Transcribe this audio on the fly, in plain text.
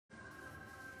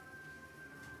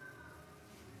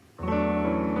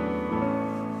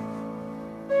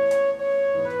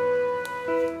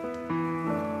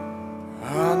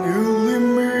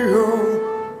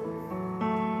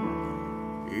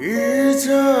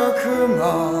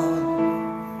그만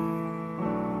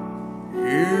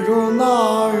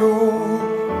일어나요.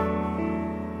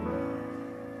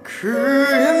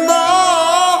 그의 나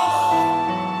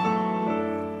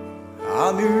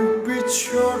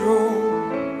하늘빛처럼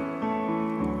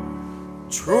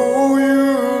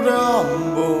조율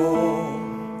한번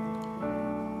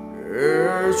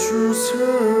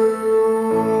해주세요.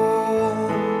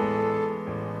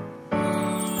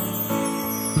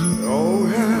 Oh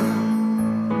yeah.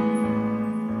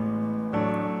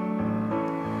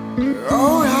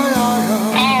 Oh yeah, yeah,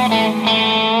 yeah.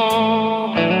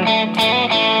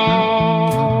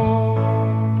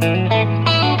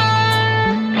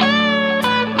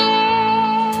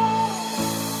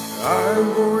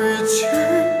 알고 있지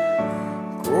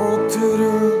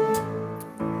꽃들은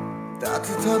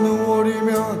따뜻한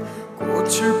 5월이면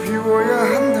꽃을 피워야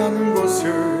한다는 것을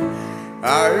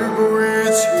알고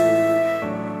있지.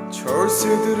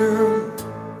 절새들은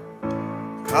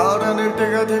가을 하늘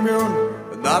때가 되면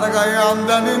날아가야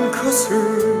한다는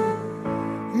것을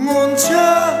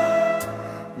문자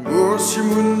무엇이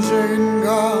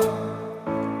문제인가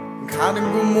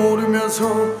가는 곳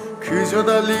모르면서 그저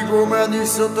달리고만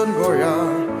있었던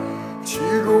거야.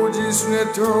 즐거워진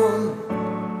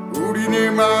순했던 우리네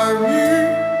마음이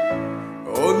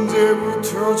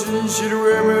언제부터 진실을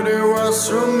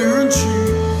외면해왔었는지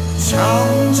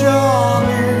잠자는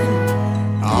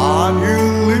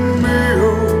안울림이여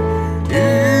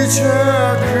이제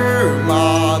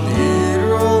그만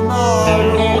일어나요.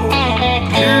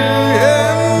 그의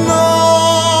날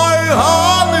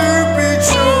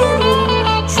하늘빛처럼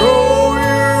조율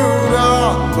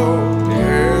한번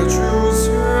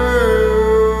해주세요.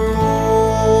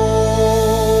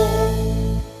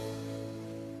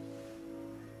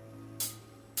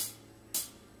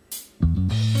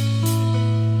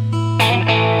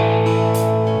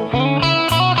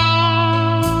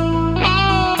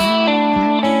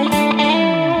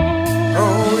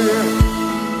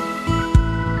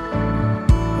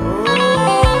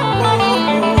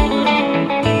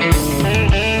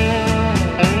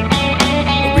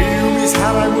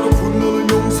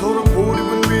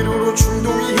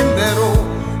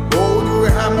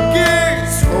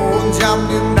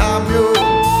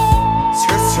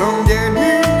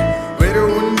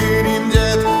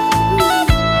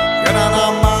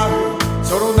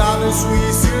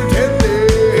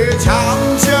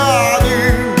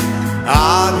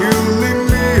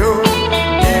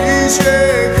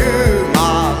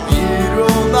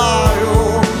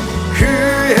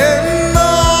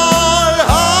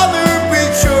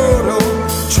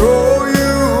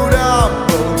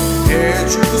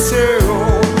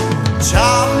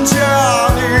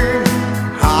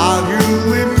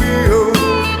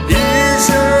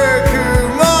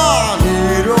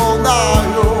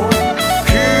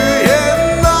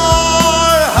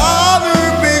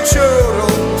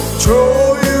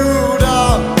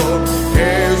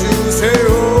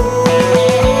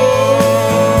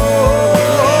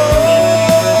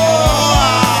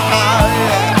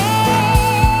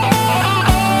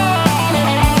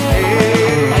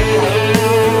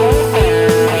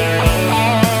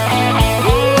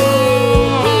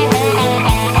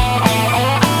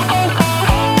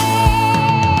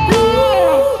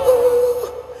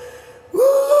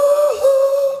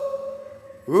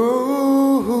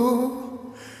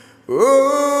 Ooh.